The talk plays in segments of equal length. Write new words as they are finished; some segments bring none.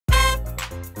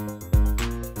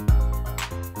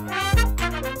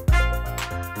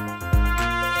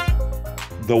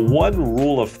The one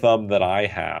rule of thumb that I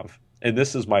have, and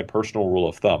this is my personal rule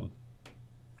of thumb,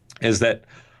 is that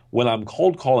when I'm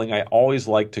cold calling, I always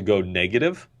like to go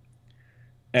negative.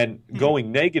 And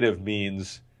going negative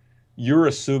means you're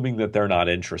assuming that they're not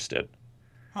interested.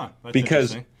 Huh, that's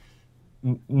Because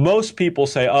interesting. most people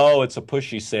say, oh, it's a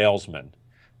pushy salesman.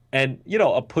 And, you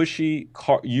know, a pushy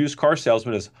used car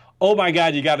salesman is, oh my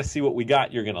God, you got to see what we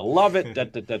got. You're going to love it. Da,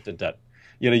 da, da, da, da.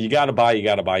 You know, you got to buy, you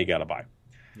got to buy, you got to buy.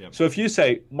 Yep. So if you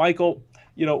say, Michael,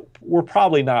 you know, we're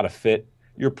probably not a fit.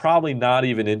 You're probably not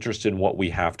even interested in what we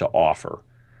have to offer.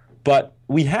 But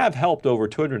we have helped over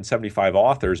 275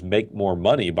 authors make more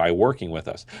money by working with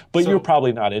us. But you're So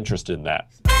probably not interested in that.